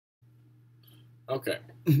Okay,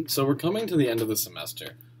 so we're coming to the end of the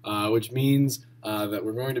semester, which means that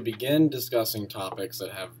we're going to begin discussing topics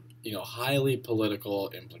that have, highly political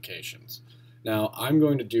implications. Now, I'm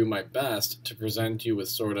going to do my best to present you with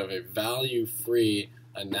sort of a value-free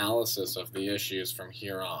analysis of the issues from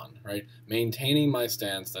here on, right? Maintaining my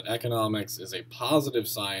stance that economics is a positive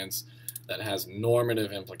science that has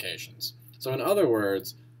normative implications. So, in other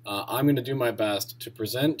words, I'm going to do my best to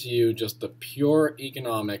present to you just the pure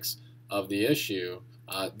economics of the issue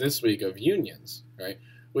this week of unions, right?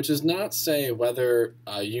 Which does not say whether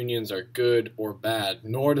unions are good or bad,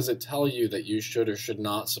 nor does it tell you that you should or should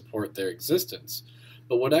not support their existence.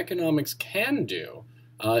 But what economics can do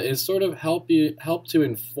is sort of help to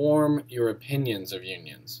inform your opinions of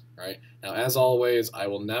unions, right? Now, as always, I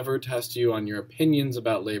will never test you on your opinions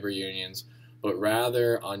about labor unions, but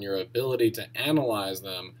rather on your ability to analyze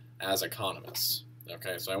them as economists.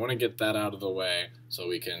 Okay, so I want to get that out of the way so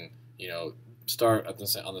we can, start on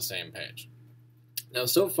the same page. Now,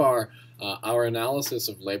 so far, our analysis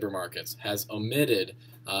of labor markets has omitted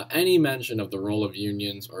any mention of the role of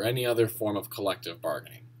unions or any other form of collective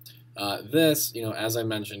bargaining. This, as I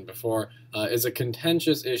mentioned before, is a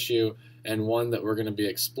contentious issue and one that we're going to be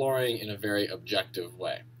exploring in a very objective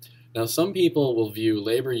way. Now, some people will view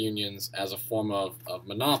labor unions as a form of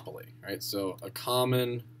monopoly, right? So a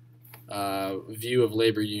common view of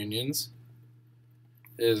labor unions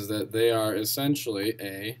is that they are essentially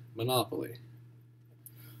a monopoly,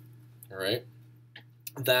 all right?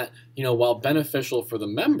 That, while beneficial for the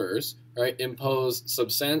members, right, impose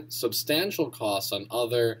substantial costs on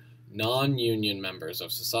other non-union members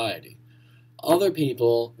of society. Other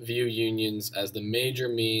people view unions as the major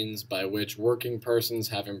means by which working persons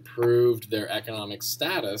have improved their economic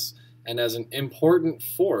status and as an important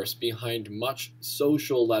force behind much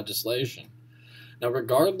social legislation. Now,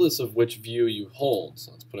 regardless of which view you hold,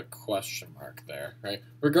 so let's put a question mark there, right?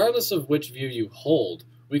 Regardless of which view you hold,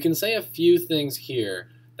 we can say a few things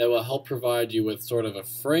here that will help provide you with sort of a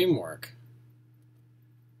framework,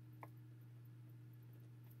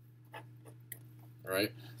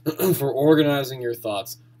 right, for organizing your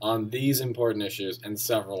thoughts on these important issues and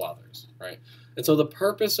several others, right? And so the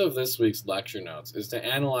purpose of this week's lecture notes is to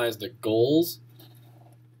analyze the goals,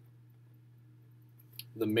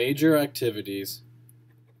 the major activities,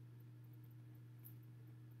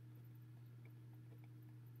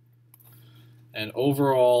 and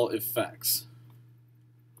overall effects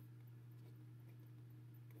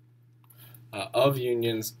of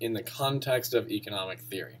unions in the context of economic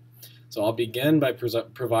theory. So I'll begin by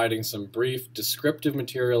providing some brief descriptive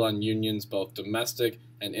material on unions both domestic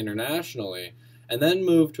and internationally, and then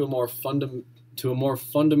move to a more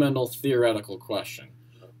fundamental theoretical question.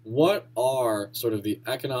 What are sort of the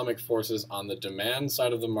economic forces on the demand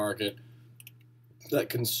side of the market that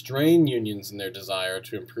constrain unions in their desire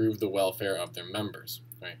to improve the welfare of their members?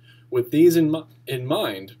 Right? With these in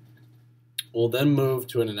mind, we'll then move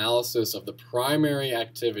to an analysis of the primary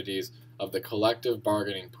activities of the collective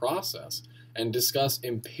bargaining process and discuss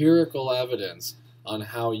empirical evidence on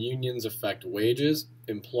how unions affect wages,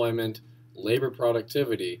 employment, labor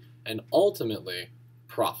productivity, and ultimately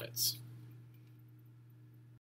profits.